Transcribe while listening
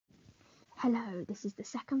Hello, this is the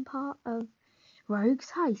second part of Rouge's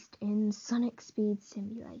heist in Sonic Speed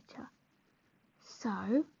Simulator.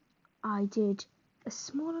 So, I did a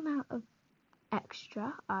small amount of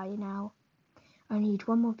extra. I now only need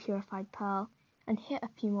one more purified pearl and hit a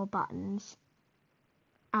few more buttons.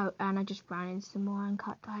 Oh, and I just ran into some more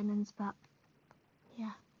uncut diamonds, but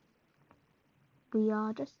yeah. We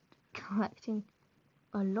are just collecting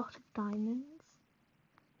a lot of diamonds.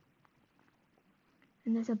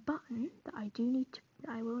 And there's a button that I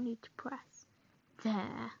will need to press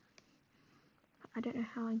there. I don't know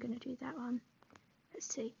how I'm going to do that one. Let's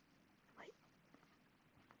see. Wait.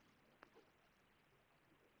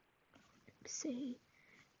 Let's see.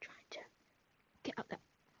 Trying to get up that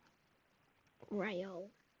rail.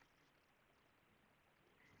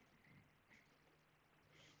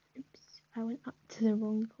 Oops, I went up to the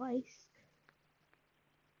wrong place.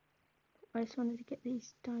 I just wanted to get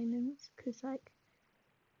these diamonds because, I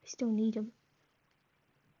still need them.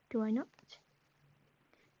 Do I not?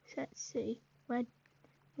 So let's see. Where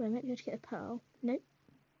I might be able to get a pearl. Nope.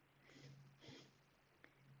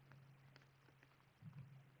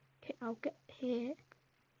 Okay, I'll get here.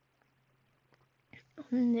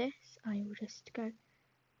 On this, I will just go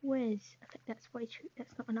whiz. I think that's way too.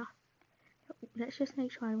 That's not enough. Let's just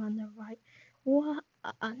make sure I run the right. What?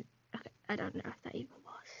 Okay, I don't know if that even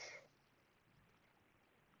was.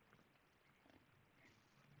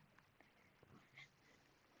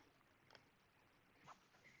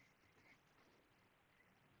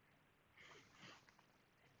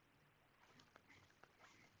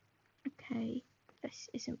 Okay, this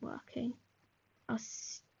isn't working. I'll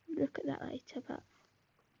look at that later, but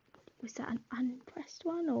was that an unpressed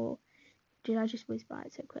one, or did I just whiz by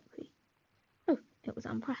it so quickly? Oh, it was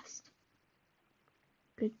unpressed.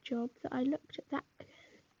 Good job that I looked at that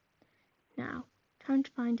again. Now, time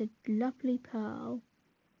to find a lovely pearl.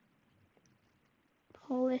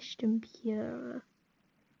 Polished and pure.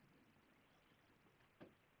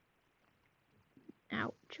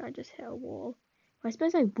 Ouch, I just hit a wall. Well, I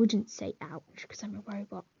suppose I wouldn't say ouch because I'm a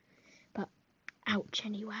robot, but ouch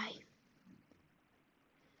anyway.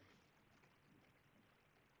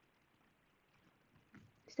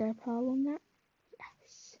 Is there a pearl on that?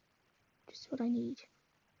 Yes. Just what I need.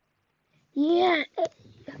 Yeah!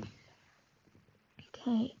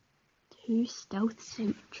 Okay. 2 stealth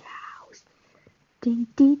suit chows. Ding,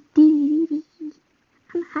 ding, ding, ding.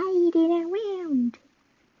 I'm hiding around.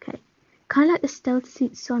 Okay. Kind of like the stealth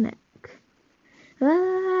suit Sonic.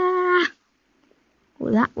 Ah!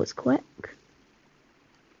 Well, that was quick.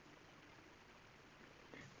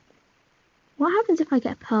 What happens if I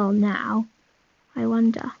get a pearl now? I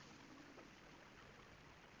wonder.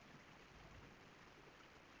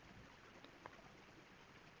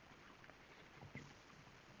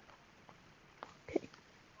 Okay.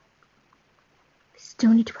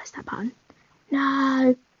 Still need to press that button.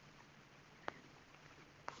 No!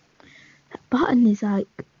 That button is like,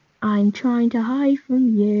 I'm trying to hide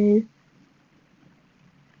from you.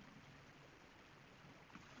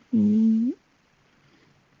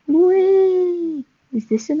 Whee! Is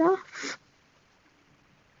this enough?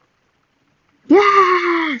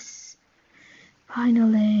 Yes!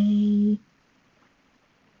 Finally.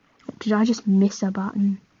 Did I just miss a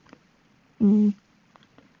button? I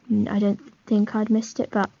don't think I'd missed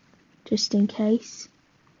it, but just in case.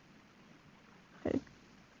 Okay.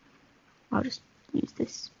 I'll just use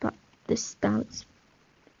this, but this bounce.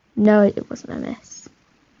 No, it wasn't a miss.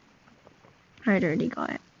 I'd already got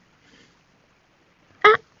it.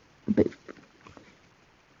 Ah! Boof.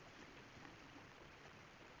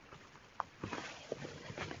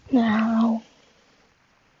 Now,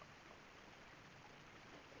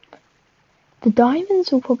 the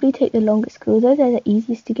diamonds will probably take the longest because although they're the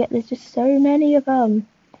easiest to get, there's just so many of them.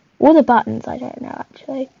 All the buttons, I don't know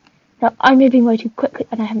actually. No, I'm moving way too quickly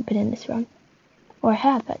and I haven't been in this run. Or I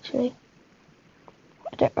have actually.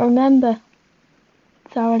 I don't remember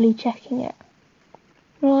thoroughly checking it.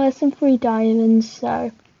 Well, there's some free diamonds,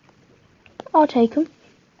 so I'll take them.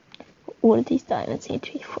 All of these diamonds need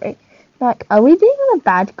to be free. Like, are we being the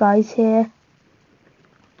bad guys here?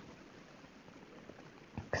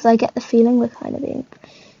 Because I get the feeling we're kind of being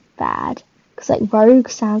bad. Because, like, Rogue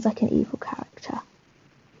sounds like an evil character.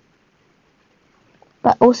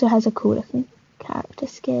 But also has a cool looking character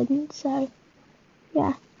skin, so,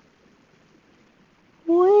 yeah.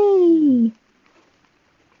 Whee!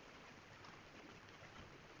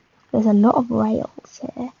 There's a lot of rails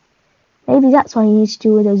here. Maybe that's why you need to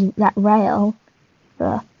do that rail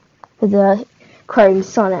for the Chrome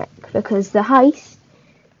Sonic, because the heist,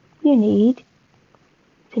 you need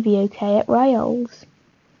to be okay at rails.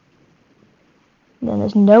 And then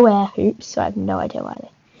there's no air hoops, so I have no idea why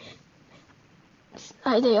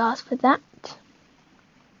they asked for that.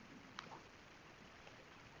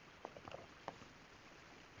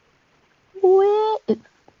 Way!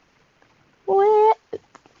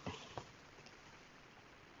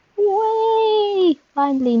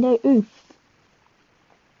 Finally, no oof.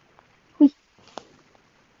 Wait,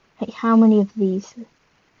 how many of these?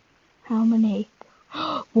 How many?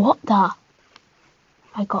 What the?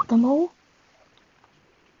 I got them all?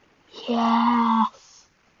 Yes!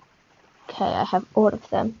 Okay, I have all of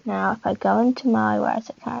them. Now, if I go into my, where is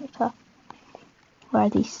it, character? Where are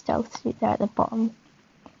these stealth suits? They're at the bottom.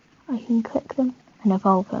 I can click them and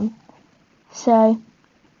evolve them. So,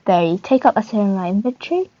 they take up less in my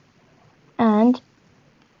inventory. And,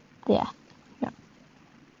 yeah, no.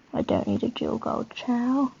 I don't need a dual gold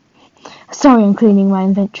chow. Sorry I'm cleaning my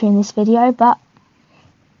inventory in this video, but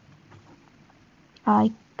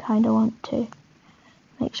I kind of want to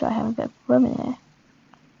make sure I have a bit of room in here.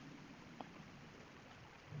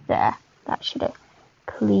 There, that should have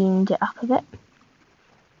cleaned it up a bit.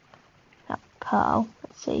 That pearl,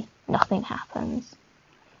 let's see, nothing happens.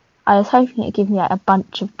 I was hoping it'd give me like a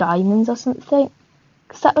bunch of diamonds or something,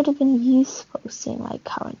 because that would have been useful seeing my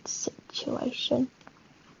current situation.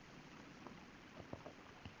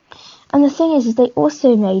 And the thing is they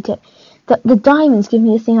also made it that the diamonds give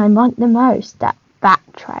me the thing I want the most, that bat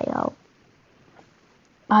trail.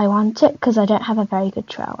 I want it because I don't have a very good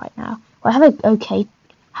trail right now. Well, I have a okay.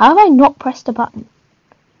 How have I not pressed a button?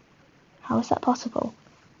 How is that possible?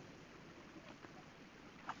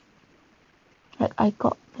 Look, I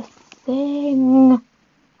got the thing.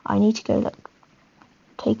 I need to go look.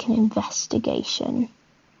 Take an investigation.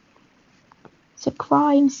 It's a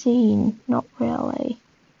crime scene, not really.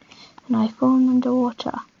 And I've fallen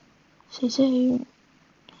underwater. So soon.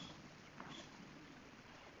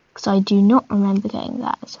 Because I do not remember getting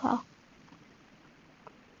that as well.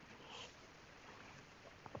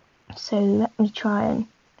 So let me try and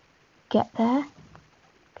get there.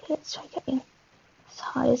 Okay, let's try getting as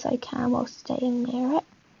high as I can while staying near it.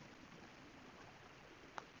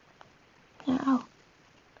 Now,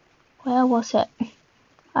 where was it?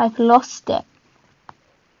 I've lost it.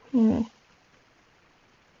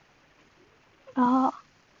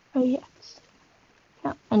 Oh yes.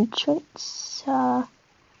 Now, entrance.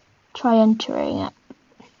 Try entering it.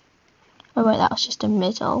 Oh wait, that was just a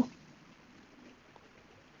middle.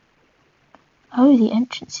 Oh, the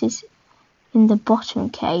entrance is in the bottom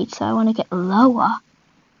cage, so I want to get lower.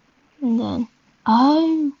 And then,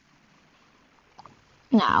 oh.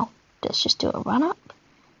 Now, let's just do a run up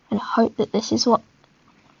and hope that this is what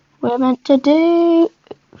we're meant to do.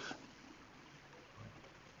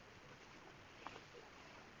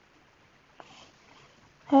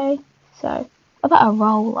 Okay, so about a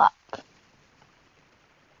roll up.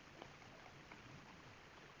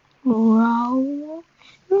 Roll.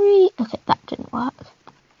 Okay, that didn't work.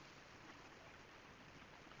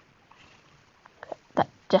 Okay, that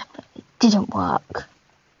definitely didn't work.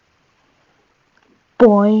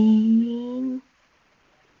 Boing.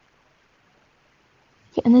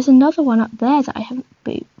 Yeah, and there's another one up there that I haven't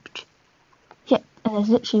booped. Yeah, and there's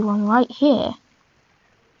literally one right here.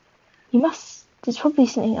 There's probably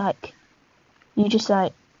something like, you just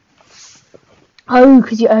like, oh,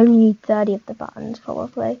 because you only need 30 of the buttons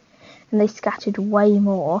probably. And they scattered way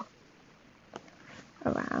more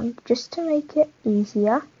around just to make it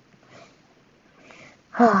easier.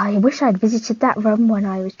 Oh, I wish I'd visited that room when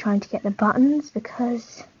I was trying to get the buttons,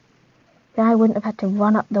 because then I wouldn't have had to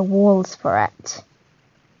run up the walls for it.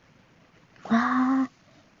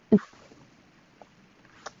 Oof.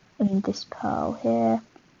 And this pearl here.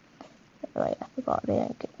 Wait, I forgot they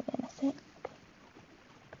don't give me anything.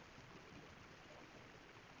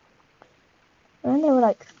 And then they were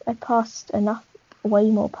like, I passed way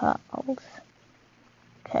more pearls.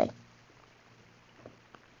 Okay.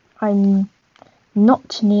 I'm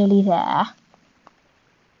not nearly there.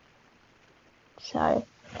 So,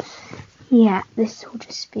 yeah, this will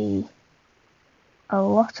just be a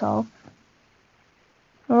lot of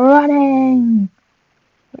running,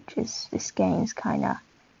 which is this game's kind of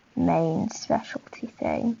main specialty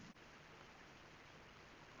thing.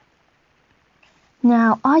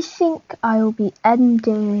 Now, I think I will be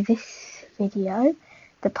ending this video,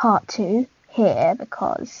 the part 2, here,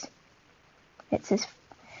 because it's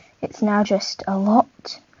now just a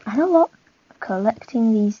lot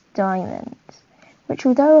collecting these diamonds, which,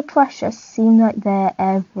 although are precious, seem like they're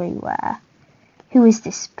everywhere. Who is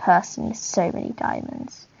this person with so many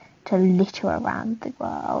diamonds to litter around the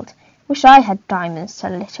world? Wish I had diamonds to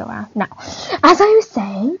litter around. Now, as I was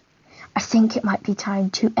saying, I think it might be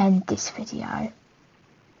time to end this video.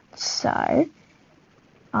 So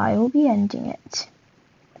I will be ending it.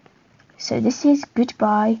 So this is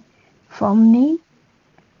goodbye from me,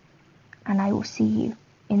 and I will see you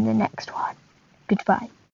in the next one. Goodbye.